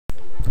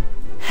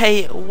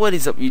Hey, what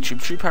is up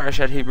YouTube? True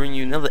Parashat here, bringing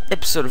you another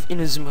episode of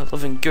Inazuma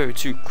 11 Go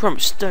to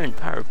Stone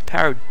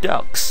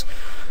Paradox.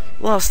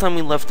 Last time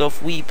we left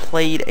off, we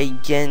played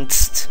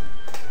against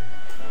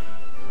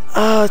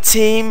a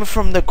team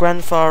from the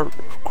Grand Far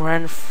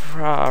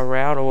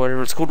Route, or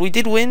whatever it's called. We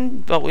did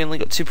win, but we only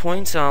got 2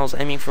 points, and I was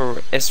aiming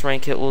for S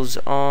rank. It was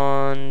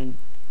on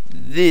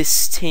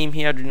this team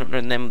here. I do not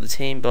know the name of the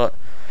team, but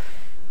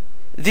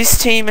this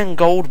team and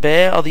Gold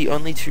Bear are the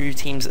only two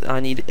teams that I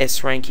need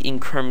S rank in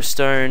Chrome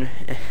Stone,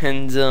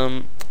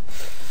 and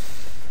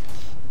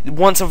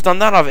once I've done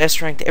that, I've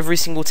S ranked every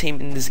single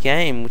team in this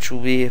game, which will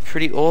be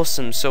pretty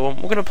awesome. So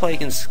we're going to play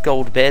against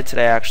Gold Bear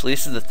today. Actually,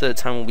 this is the third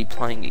time we'll be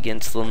playing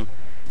against them,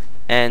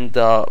 and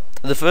the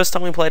first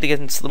time we played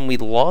against them we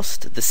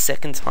lost. The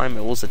second time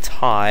it was a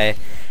tie,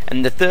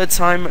 and the third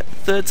time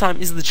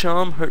is the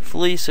charm,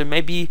 hopefully. So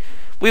maybe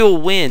we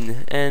will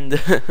win. And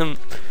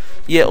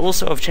yeah,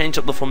 also I've changed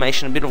up the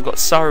formation a bit. I've got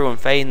Saryuu and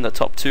Faye in the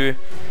top two.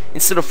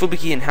 Instead of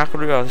Fubuki and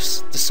Hakuryu, I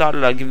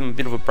decided I'd give them a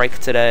bit of a break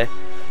today.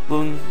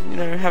 We'll, you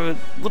know, have a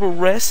little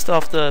rest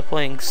after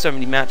playing so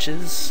many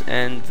matches,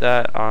 and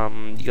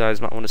you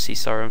guys might want to see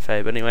Saryuu and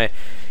Faye. But anyway,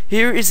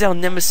 here is our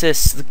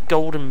nemesis, the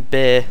Golden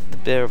Bear, the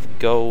Bear of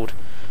Gold.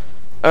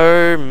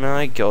 Oh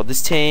my god,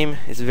 this team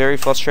is very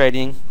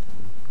frustrating.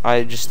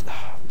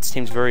 This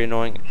team's very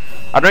annoying.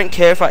 I don't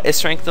care if I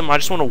S rank them, I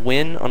just want to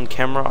win on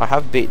camera. I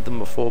have beat them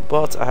before,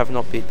 but I have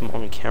not beat them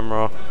on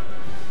camera,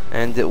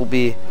 and it will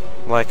be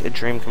like a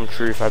dream come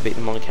true if I beat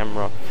them on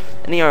camera.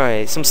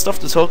 Anyway, some stuff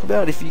to talk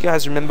about. If you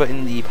guys remember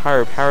in the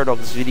Pyro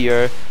Paradox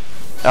video,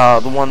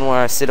 the one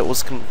where I said it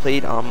was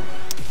complete, I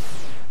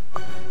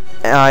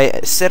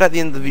said at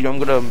the end of the video I'm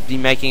going to be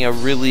making a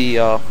really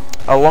a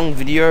long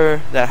video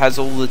that has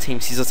all the Team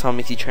Caesar Time,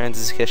 Mixi,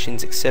 Transes,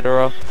 Keshins,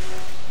 etc.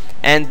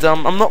 And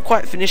I'm not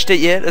quite finished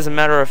it yet. As a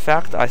matter of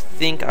fact, I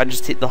think I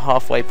just hit the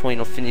halfway point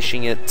of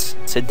finishing it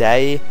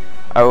today.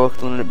 I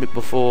worked on it a bit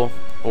before,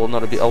 or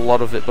not a bit, a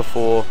lot of it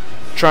before,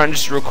 trying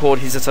just to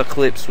record Hizuta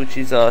clips, which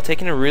is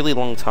taking a really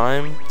long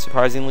time,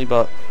 surprisingly,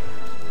 but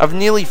I've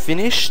nearly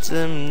finished.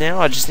 Now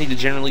I just need to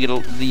generally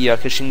get the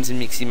Keshins and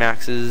Mixi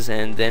maxes,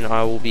 and then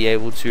I will be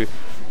able to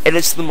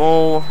edit them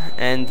all,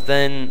 and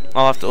then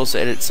I'll have to also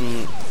edit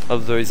some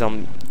of those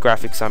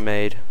graphics I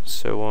made.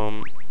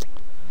 So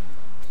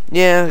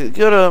yeah,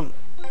 got a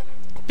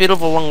bit of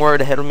a long road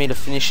ahead of me to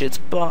finish it,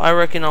 but I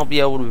reckon I'll be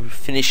able to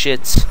finish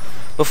it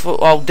before.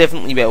 I'll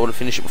definitely be able to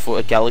finish it before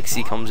a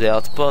Galaxy comes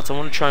out, but I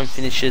want to try and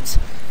finish it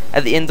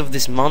at the end of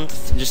this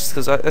month, just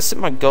because I set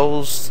my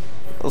goals.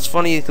 It was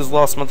funny because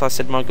last month I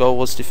said my goal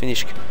was to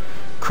finish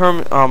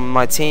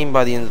my team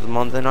by the end of the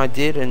month, and I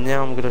did, and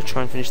now I'm gonna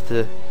try and finish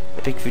the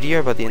epic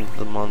video by the end of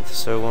the month.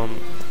 So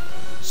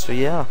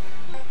yeah.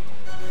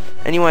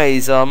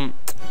 Anyways,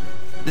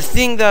 the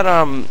thing that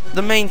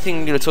the main thing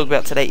I'm going to talk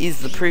about today is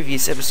the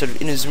previous episode of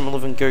Inazuma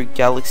 11 Go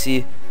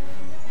Galaxy.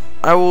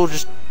 I will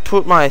just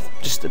put my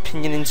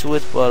opinion into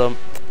it, but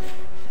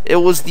it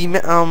was the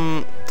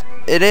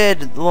it aired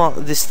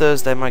this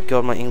Thursday. My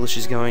god, my English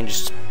is going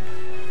just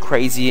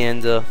crazy,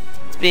 and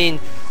it's been,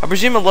 I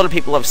presume a lot of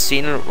people have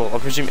seen it. Well, I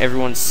presume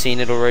everyone's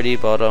seen it already,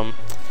 but the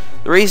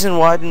reason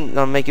why I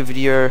didn't make a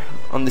video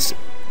on this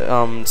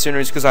sooner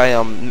is because I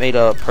made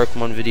a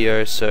Pokemon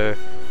video. So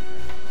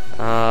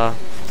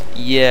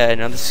yeah,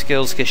 now the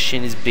skills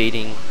Keshin is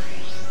beating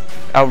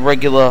our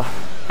regular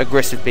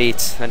aggressive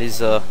beats. That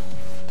is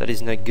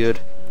no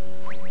good.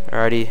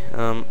 Alrighty.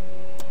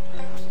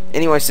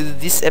 Anyway, so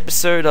this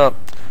episode,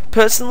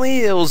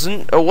 personally, it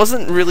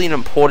wasn't really an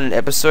important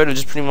episode. It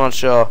just pretty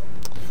much what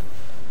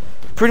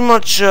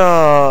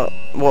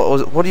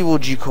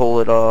would you call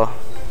it?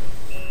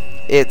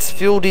 It's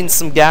filled in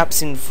some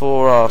gaps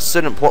for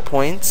certain plot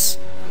points.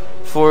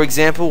 For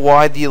example,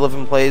 why the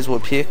 11 players were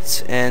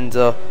picked,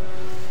 and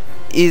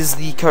is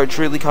the coach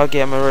really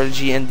Kageyama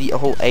Reggie, and the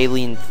whole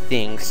alien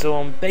thing.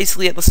 So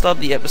basically at the start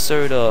of the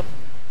episode,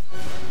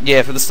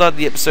 yeah, for the start of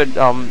the episode,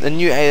 a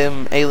new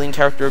alien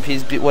character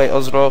appears, Bitway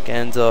Ozrock,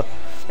 and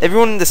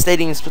everyone in the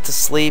stadium is put to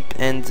sleep,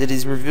 and it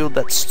is revealed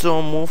that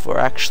Stormwolf are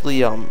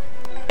actually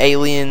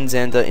aliens,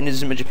 and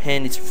Inazuma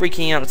Japan is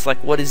freaking out. It's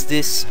like, what is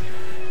this?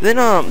 Then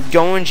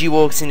Goenji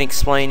walks in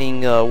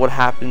explaining what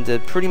happened.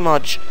 Pretty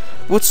much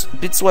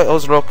Bitway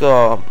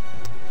Ozrock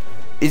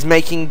is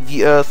making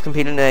the Earth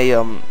compete in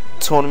a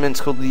tournament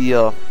called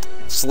the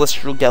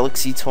Celestial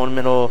Galaxy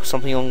Tournament or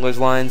something along those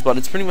lines, but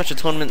it's pretty much a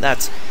tournament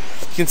that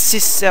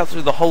consists out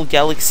through the whole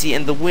galaxy,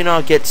 and the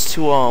winner gets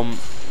to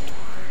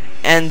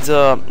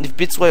if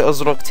Bitway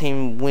Ozrock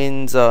team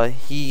wins,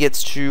 he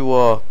gets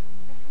to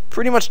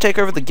pretty much take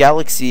over the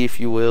galaxy, if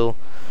you will,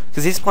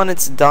 because his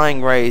planet's a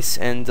dying race,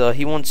 and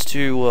he wants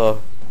to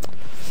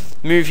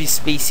move his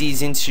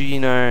species into,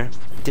 you know,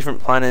 different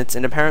planets,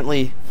 and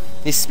apparently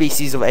this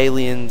species of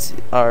aliens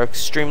are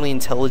extremely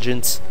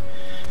intelligent,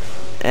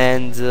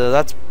 and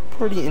that's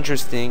pretty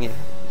interesting,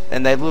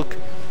 and they look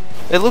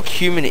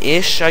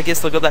human-ish. I guess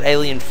they've got that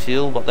alien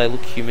feel, but they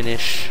look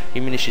human-ish.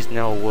 Human-ish is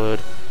now a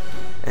word.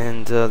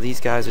 And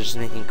these guys are just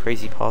making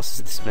crazy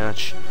passes this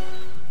match.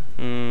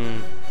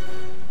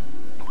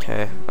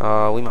 Okay,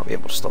 we might be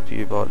able to stop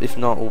you, but if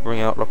not, we'll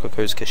bring out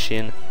Rokoko's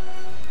Kashin.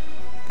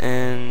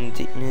 And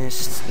it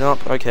missed.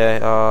 Nope. Okay.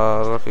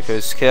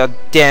 Rokoko's. God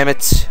damn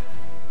it.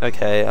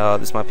 Okay.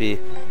 This might be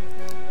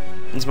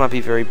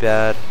very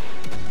bad.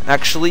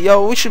 Actually,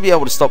 we should be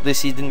able to stop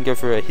this. He didn't go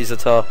for a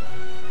Hisata.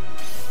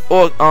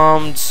 Or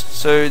armed,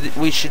 so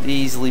we should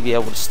easily be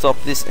able to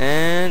stop this.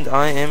 And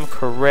I am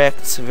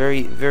correct.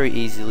 Very, very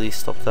easily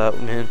stop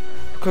that, man.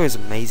 Roko is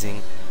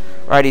amazing.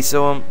 Alrighty,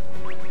 so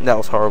that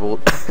was horrible.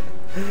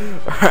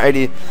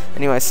 Alrighty.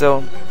 Anyway,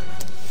 so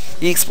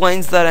he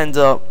explains that, and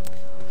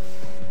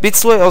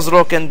Bitsue,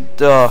 Ozrock, and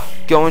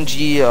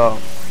Goenji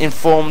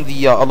informed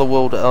the other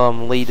world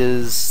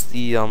leaders,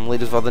 the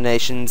leaders of other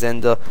nations,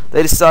 and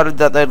they decided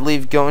that they'd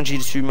leave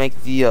Goenji to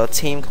make the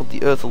team called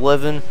the Earth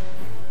 11.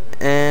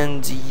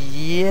 And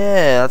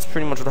yeah, that's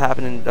pretty much what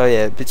happened. And oh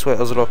yeah, Bitsue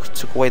Ozrock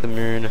took away the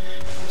moon,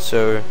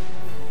 so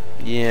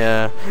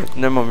yeah,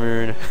 no more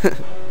moon.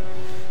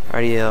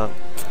 Alrighty,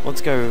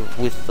 let's go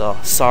with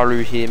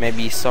Saryuu here.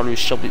 Maybe Saryuu's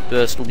Shellbit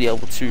Burst will be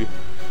able to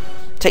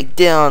take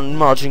down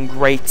Margin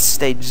Great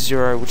Stage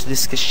 0, which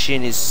this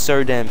Kashin is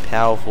so damn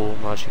powerful.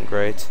 Margin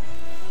Great.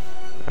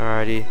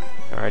 Alrighty,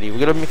 we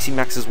got a Mixi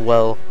Max as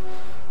well.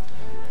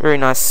 Very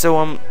nice.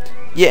 So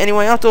yeah.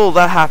 Anyway, after all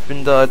that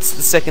happened, it's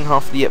the second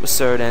half of the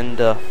episode, and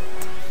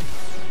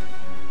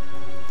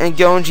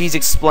Goenji's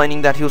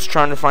explaining that he was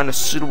trying to find a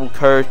suitable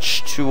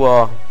coach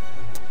to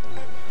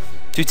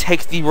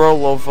take the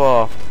role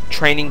of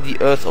training the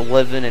Earth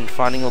 11 and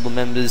finding all the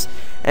members.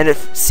 And it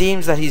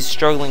seems that he's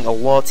struggling a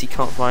lot. He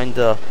can't find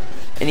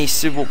any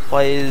suitable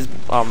players,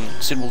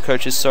 suitable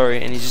coaches,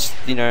 sorry, and he's just,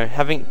 you know,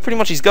 having pretty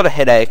much, he's got a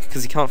headache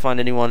because he can't find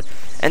anyone.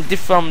 And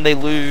if they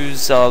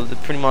lose,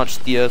 pretty much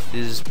the Earth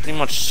is pretty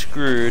much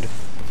screwed.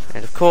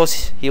 And of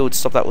course, he would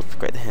stop that with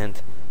Great the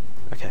Hand.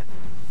 Okay.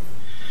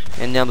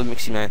 And now the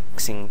Mixi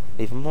maxing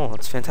even more.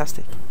 It's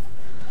fantastic.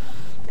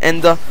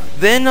 And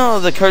then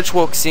the coach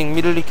walks in,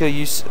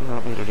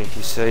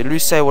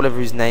 Lusei, whatever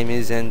his name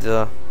is,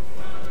 and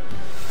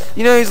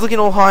you know, he's looking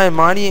all high and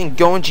mighty, and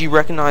Goenji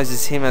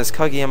recognizes him as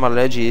Kageyama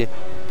Reiji.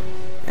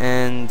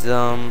 And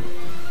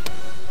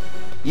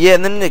yeah,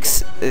 and then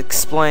it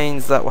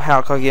explains that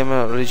how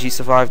Kageyama Reiji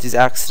survived his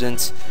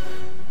accident.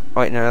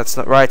 Wait, no, that's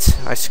not right.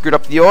 I screwed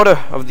up the order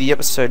of the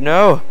episode.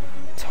 No,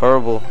 it's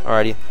horrible.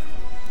 Alrighty,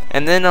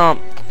 and then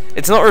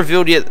it's not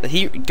revealed yet.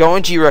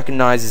 Goenji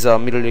recognizes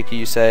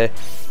Lusei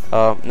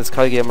as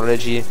Kageyama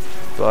Reiji,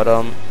 but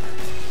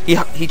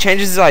he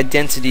changes his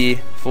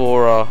identity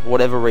for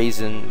whatever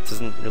reason. It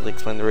doesn't really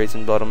explain the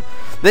reason, but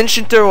then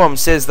Shinto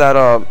says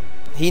that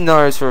he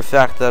knows for a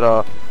fact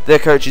that their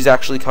coach is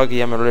actually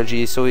Kageyama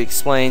Reiji. So he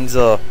explains,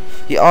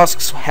 he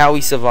asks how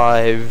he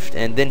survived,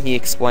 and then he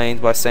explains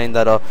by saying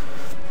that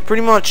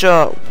pretty much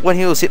when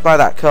he was hit by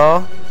that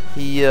car,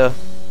 he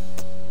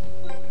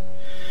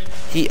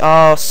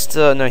asked,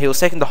 no, he was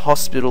taken to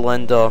hospital,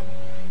 and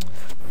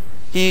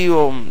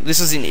this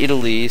was in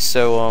Italy,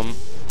 so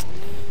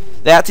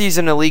they had to use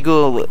an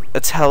illegal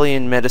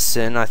Italian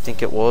medicine, I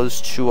think it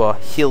was, to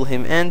heal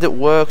him, and it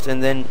worked,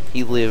 and then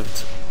he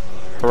lived.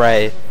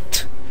 Hooray.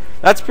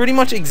 That's pretty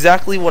much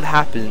exactly what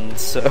happened.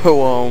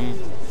 So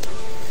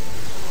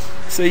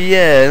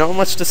yeah, not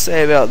much to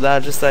say about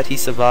that, just that he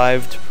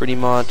survived pretty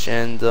much,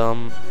 and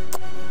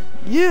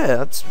yeah,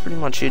 that's pretty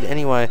much it.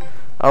 Anyway,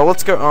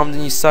 let's go armed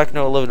and use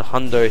Psycho 11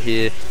 Hundo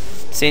here.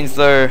 Seems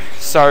though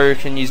Saryuu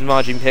can use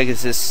Margin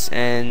Pegasus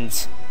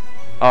and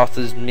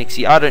Arthur's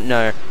Mixi, I don't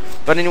know.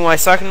 But anyway,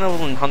 Psycho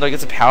 11 Hundo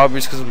gets a power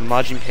boost because of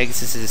Margin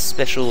Pegasus'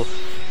 special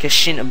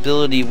Kashin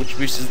ability, which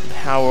boosts the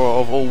power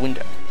of all Wind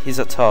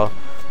Hisata.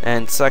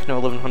 And Psycho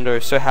 11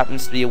 Hundo so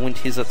happens to be a Wind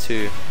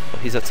Hisatu, or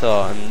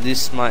Hisata, and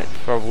this might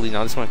probably,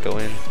 no, this might go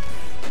in.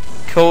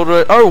 Called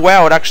it. Oh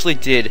wow, it actually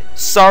did.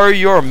 Sorry,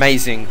 you're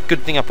amazing.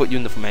 Good thing I put you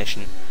in the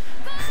formation.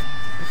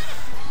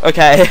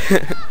 Okay.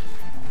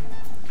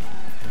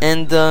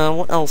 And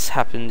what else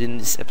happened in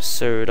this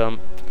episode?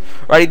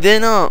 Righty,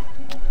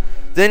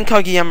 then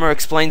Kageyama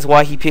explains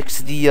why he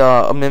picked the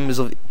members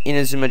of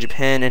Inazuma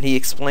Japan, and he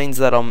explains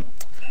that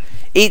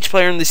each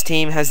player in this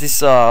team has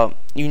this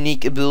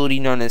unique ability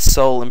known as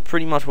Soul, and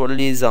pretty much what it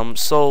is,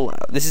 Soul,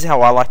 this is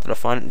how I like to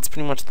define it, it's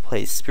pretty much the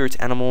player's spirit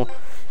animal,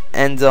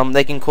 and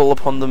they can call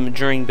upon them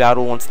during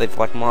battle once they've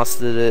like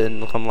mastered it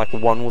and become like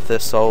one with their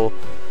soul,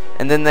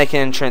 and then they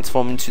can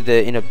transform into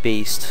their inner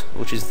beast,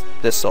 which is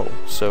their soul.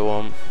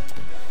 So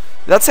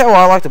that's how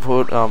I like to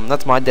put it,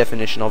 that's my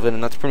definition of it,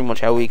 and that's pretty much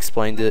how we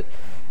explained it.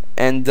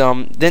 And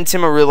then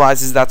Tima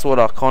realizes that's what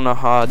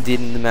Konoha did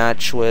in the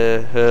match,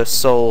 where her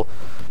soul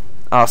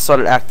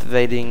started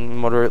activating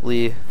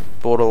moderately,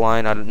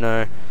 borderline, I don't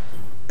know,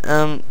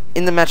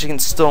 in the match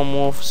against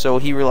Stormwolf, so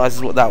he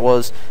realizes what that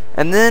was.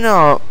 And then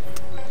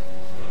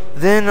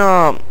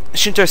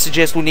Shinto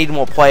suggests we need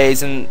more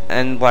players, and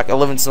like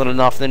 11's not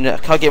enough. Then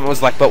Kageyama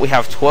was like, but we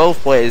have 12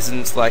 players, and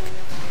it's like,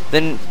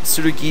 then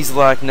Tsurugi's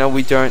like, no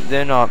we don't.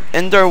 Then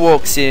Endo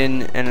walks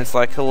in, and it's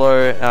like,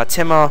 hello,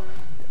 Tema,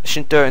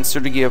 Shinto and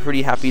Tsurugi are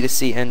pretty happy to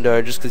see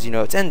Endo, just because, you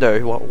know, it's Endo.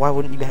 Why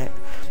wouldn't you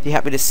be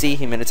happy to see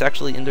him? And it's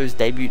actually Endo's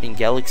debut in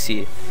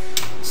Galaxy.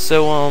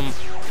 So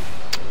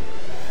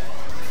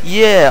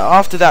yeah,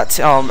 after that,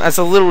 as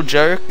a little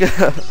joke,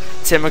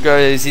 Tema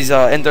goes, he's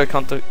Endo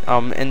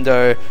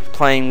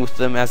playing with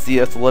them as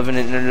the Earth 11,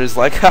 and Endo's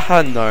like,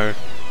 haha, no.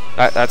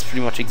 That's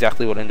pretty much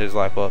exactly what Endo's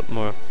like, but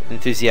more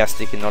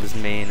enthusiastic and not as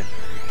mean.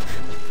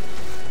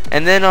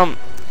 And then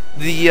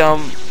the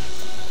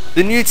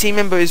new team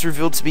member is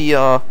revealed to be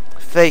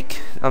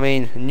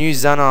new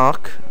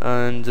Zanark,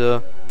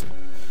 and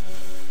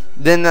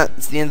then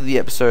that's the end of the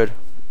episode.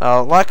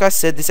 Like I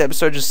said, this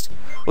episode just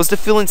was to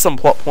fill in some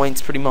plot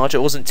points, pretty much. It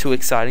wasn't too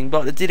exciting,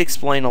 but it did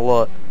explain a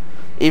lot.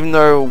 Even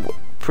though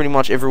pretty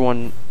much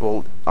everyone,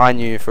 well, I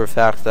knew for a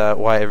fact that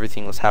why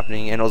everything was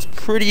happening, and it was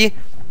pretty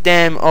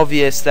damn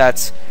obvious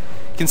that,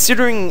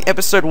 considering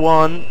episode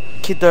 1,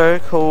 Kiddo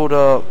called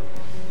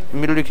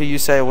Miruka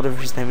Yusei, or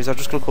whatever his name is, I'm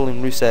just gonna call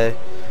him Rusei,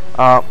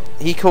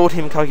 he called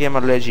him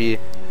Kageyama Reiji. It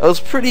was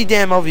pretty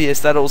damn obvious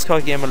that it was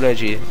Kageyama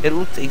Reiji. It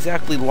looked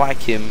exactly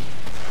like him.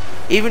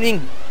 Even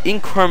in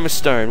Chroma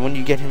Stone, when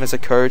you get him as a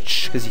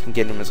coach, because you can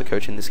get him as a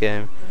coach in this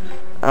game,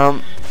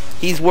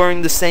 he's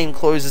wearing the same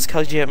clothes as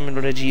Kageyama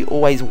Reiji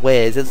always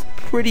wears. It's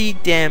pretty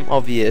damn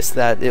obvious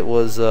that it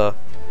was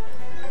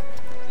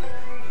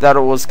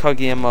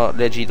Kageyama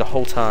Reiji the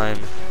whole time.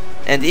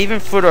 And even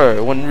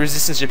Furo, when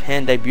Resistance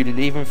Japan debuted,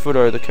 even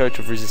Furo, the coach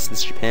of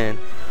Resistance Japan,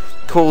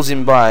 calls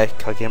him by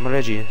Kageyama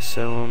Reiji.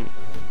 So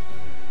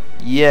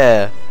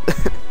yeah.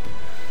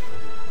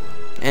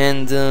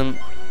 And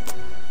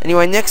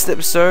anyway, next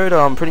episode,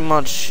 pretty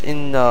much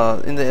in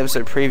the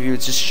episode preview,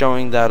 it's just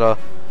showing that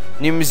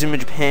New Mizuma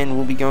Japan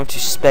will be going to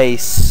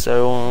space.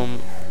 So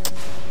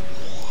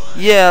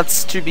yeah,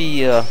 it's to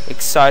be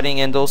exciting.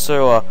 And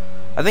also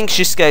I think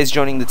Shisuke is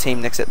joining the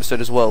team next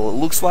episode as well. It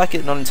looks like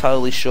it, not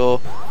entirely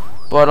sure.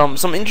 But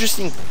some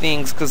interesting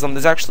things, because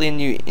there's actually a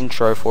new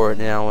intro for it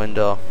now, and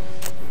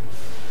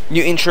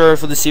new intro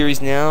for the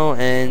series now,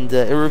 and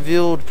it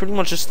revealed pretty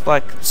much just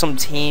like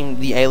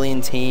the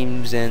alien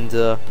teams,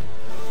 and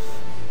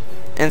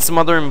some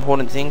other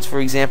important things. For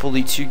example,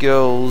 the 2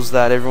 girls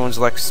that everyone's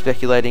like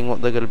speculating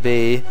what they're gonna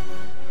be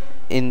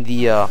in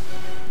the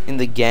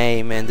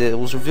game, and it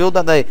was revealed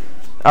that the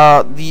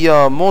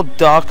more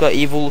darker,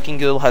 evil-looking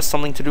girl has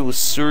something to do with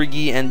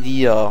Tsurugi,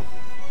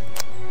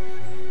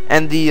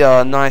 and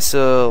the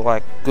nicer,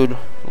 like,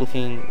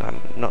 good-looking,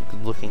 not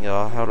good-looking,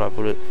 how do I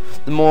put it?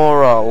 The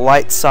more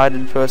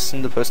light-sided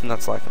person, the person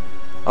that's like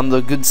on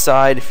the good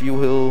side, if you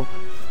will.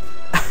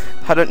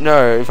 I don't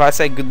know. If I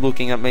say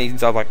good-looking, that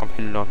means I'm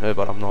hitting on her,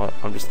 but I'm not.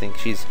 I'm just thinking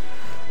she's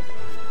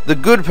the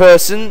good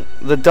person,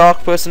 the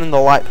dark person, and the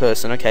light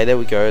person. Okay, there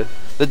we go.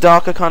 The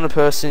darker kind of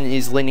person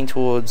is leaning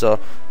towards, not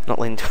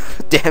leaning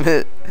towards, damn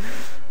it,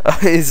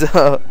 has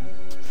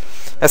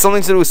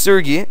something to do with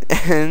Tsurugi,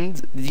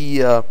 and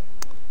the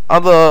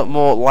other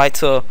more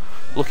lighter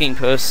looking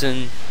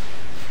person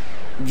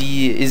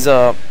is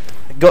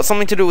got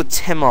something to do with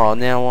Tema.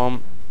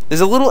 Now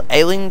there's a little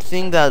alien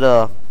thing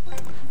that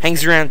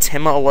hangs around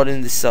Tema a lot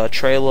in this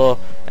trailer,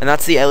 and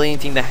that's the alien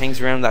thing that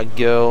hangs around that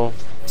girl.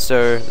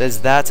 So there's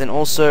that, and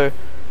also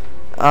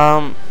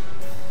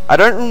I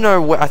don't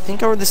know I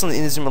think I read this on the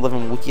Inazuma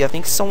 11 wiki. I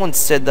think someone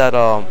said that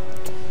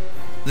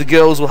the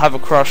girls will have a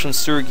crush on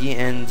Tsurugi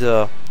and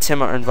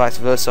Tema, and vice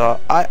versa.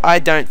 I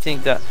don't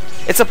think that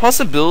it's a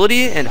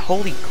possibility, and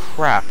holy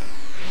crap,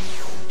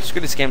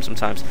 screw this game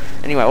sometimes.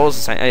 Anyway, what was I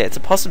saying? Oh, yeah, it's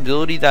a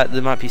possibility that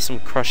there might be some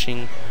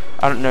crushing,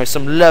 I don't know,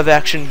 some love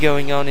action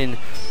going on in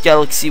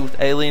Galaxy with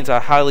aliens. I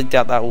highly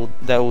doubt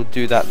they will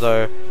do that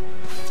though.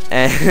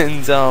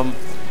 And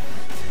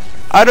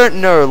I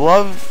don't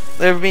know,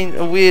 there have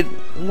been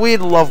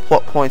weird love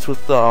plot points with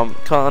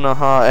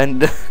Kanaha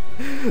and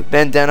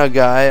Bandana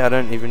Guy. I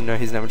don't even know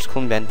his name, I just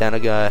call him Bandana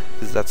Guy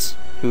because that's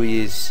who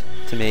he is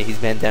to me. He's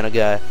Bandana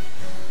Guy.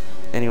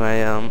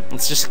 Anyway,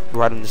 let's just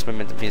write on this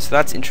momentum here. So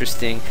that's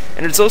interesting,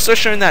 and it's also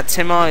shown that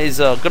Tema is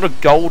got a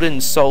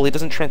golden soul. He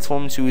doesn't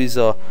transform into his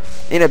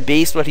inner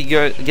beast, but he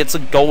gets a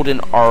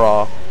golden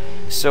aura.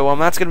 So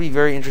that's gonna be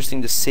very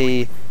interesting to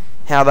see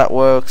how that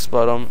works.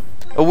 But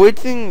the weird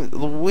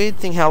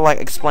thing how like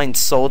explained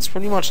soul, it's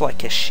pretty much like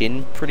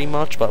Kashin, pretty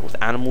much, but with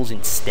animals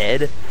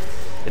instead.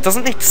 It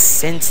doesn't make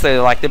sense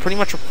though. Like they're pretty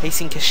much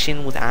replacing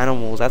Kashin with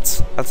animals. That's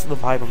the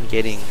vibe I'm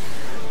getting.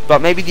 But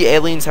maybe the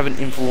aliens have an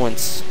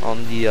influence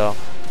on the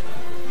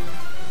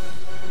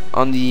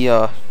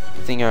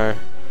thingo.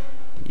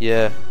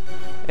 Yeah,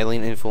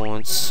 alien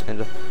influence.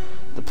 And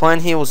the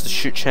plan here was to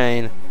shoot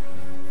chain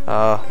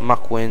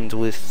Muckwind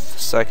with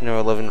Psycho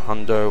 11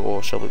 Hundo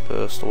or Shelby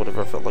Burst or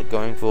whatever I felt like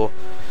going for.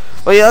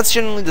 But yeah, that's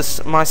generally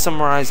my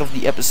summarize of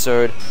the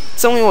episode.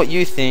 Tell me what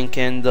you think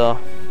and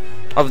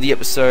of the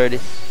episode.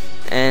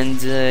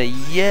 And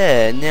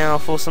yeah, now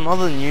for some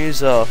other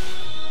news. I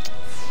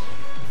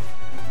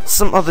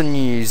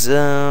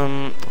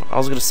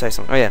was gonna say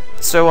something. Oh yeah.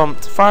 So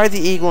Fire the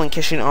Eagle and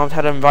Keshin Armed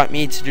had to invite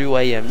me to do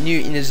a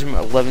new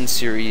Inazuma 11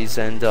 series,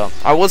 and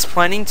I was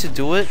planning to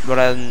do it, but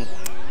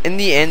in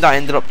the end I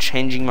ended up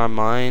changing my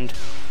mind,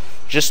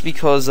 just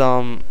because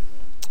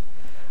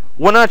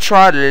when I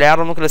tried it out,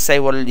 I'm not gonna say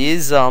what it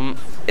is.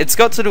 It's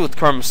got to do with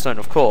Chroma Stone,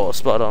 of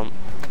course, but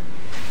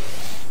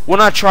when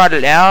I tried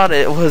it out,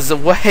 it was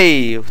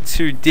way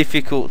too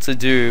difficult to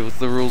do with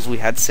the rules we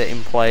had set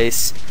in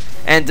place,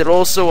 and it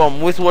also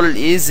with what it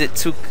is, it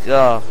took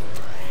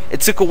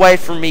away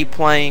from me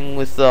playing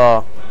with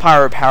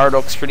Pyro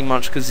Paradox pretty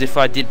much, because if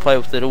I did play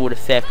with it, it would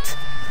affect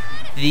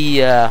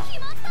the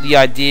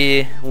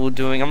idea we were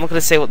doing. I'm not gonna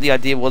say what the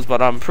idea was,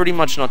 but I'm pretty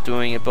much not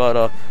doing it.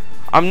 But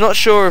I'm not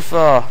sure if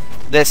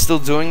they're still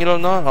doing it or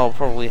not. I'll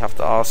probably have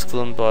to ask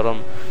them. But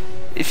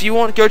if you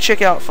want, go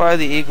check out Fire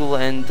the Eagle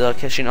and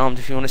Keshin Armed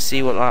if you want to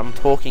see what I'm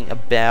talking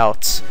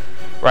about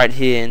right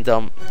here.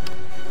 And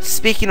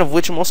speaking of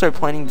which, I'm also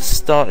planning to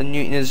start a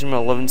new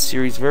Inazuma 11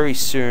 series very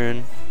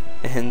soon.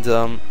 And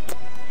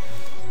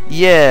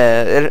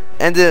yeah,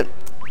 it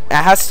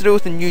has to do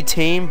with a new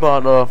team,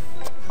 but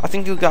I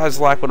think you guys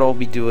like what I'll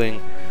be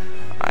doing.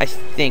 I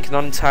think,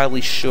 not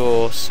entirely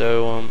sure.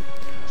 So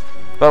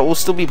but we'll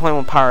still be playing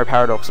with Pyro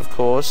Paradox, of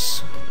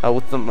course.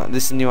 With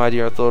this new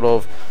idea I thought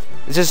of.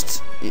 It's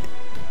just,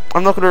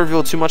 I'm not going to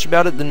reveal too much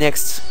about it. The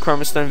next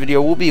Chroma Stone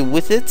video will be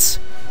with it,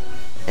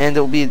 and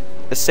it'll be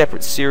a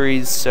separate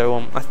series.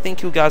 So I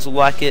think you guys will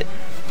like it.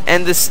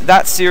 And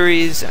that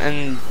series,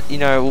 and you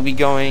know, we'll be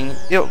going.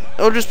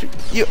 It'll just be.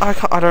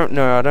 I don't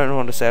know. I don't know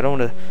what to say. I don't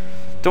want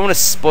to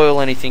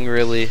spoil anything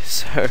really.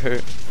 So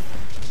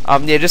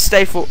yeah, just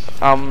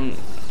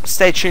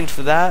stay tuned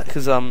for that,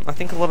 because I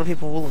think a lot of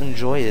people will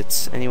enjoy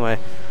it. Anyway,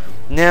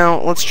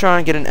 now let's try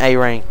and get an A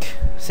rank,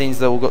 since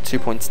though we've got 2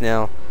 points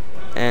now,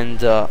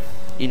 and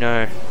you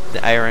know, the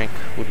A rank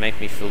would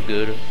make me feel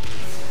good.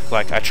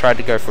 Like I tried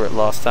to go for it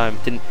last time,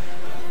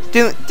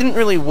 didn't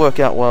really work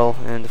out well,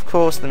 and of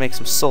course they make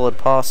some solid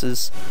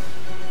passes.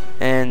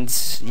 And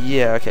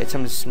yeah, okay,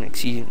 time to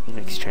Mixi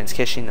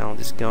Transkeshi. Now I'm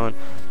just going.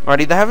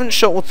 Alrighty, they haven't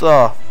shot with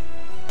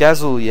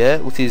Dazzle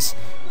yet, with his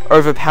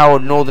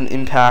overpowered northern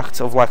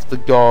impact of like the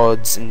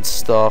gods and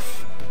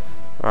stuff.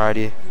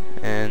 Alrighty,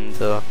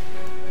 and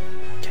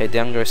okay,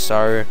 down goes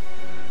Saryuu.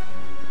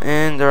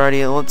 And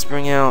alrighty, let's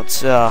bring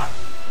out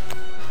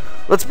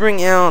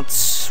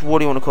what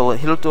do you want to call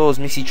it? Hiruto's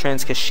Mixi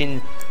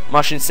Transkeshi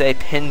Mashinsei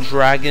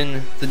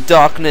Pendragon. The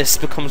darkness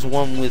becomes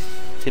one with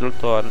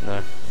Hiruto. I don't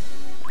know.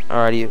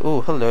 Alrighty.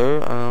 Oh,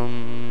 hello.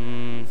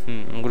 I'm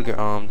gonna go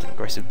armed,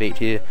 aggressive beat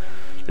here,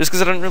 just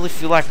because I don't really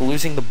feel like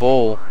losing the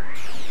ball.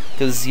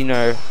 Because, you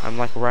know, I'm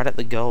like right at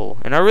the goal.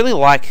 And I really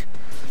like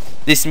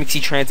this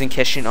Mixi Trans and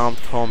Keshin armed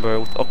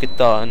combo with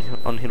Okita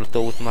on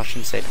Hiruto with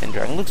Mashinsei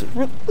Pendragon.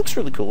 Looks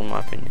really cool in my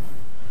opinion.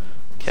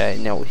 Okay,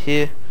 now we're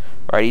here.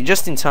 Alrighty,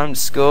 just in time to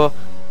score.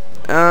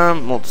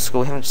 Well, to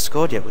score, we haven't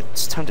scored yet.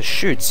 It's time to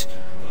shoot.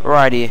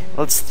 Alrighty,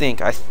 let's think.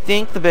 I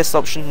think the best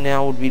option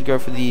now would be to go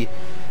for the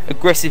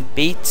aggressive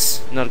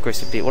beat. Not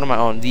aggressive beat, what am I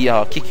on? The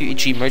Kikyu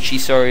Ichi Mochi,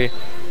 sorry.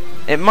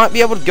 It might be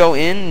able to go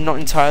in, not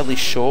entirely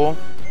sure.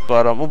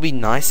 But it will be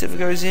nice if it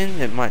goes in.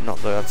 It might not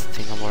though, that's the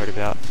thing I'm worried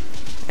about.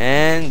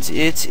 And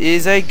it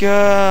is a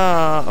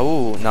go.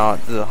 Oh, no,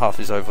 the half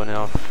is over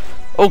now.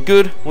 Oh,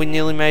 good, we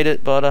nearly made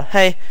it, but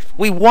hey,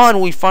 we won.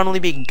 We finally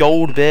beat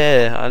Gold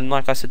Bear. And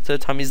like I said,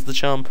 third time is the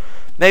charm.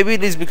 Maybe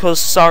it is because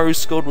Saryuu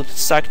scored with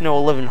Psycho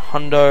 11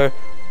 Hundo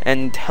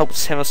and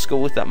helped Hammer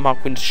score with that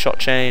Mark Wind shot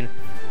chain.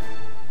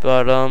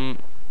 But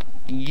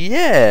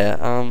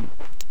yeah,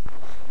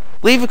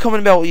 leave a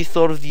comment about what you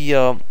thought of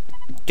the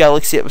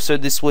Galaxy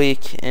episode this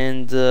week,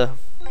 and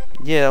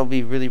yeah, that'll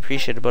be really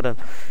appreciated. But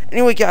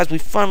anyway, guys, we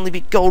finally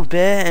beat Gold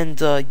Bear, and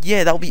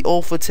yeah, that'll be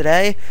all for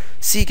today.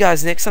 See you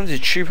guys next time. This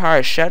is True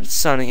Pirate Shad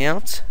signing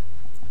out.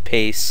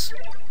 Peace.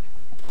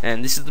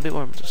 And this is the bit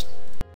where I'm just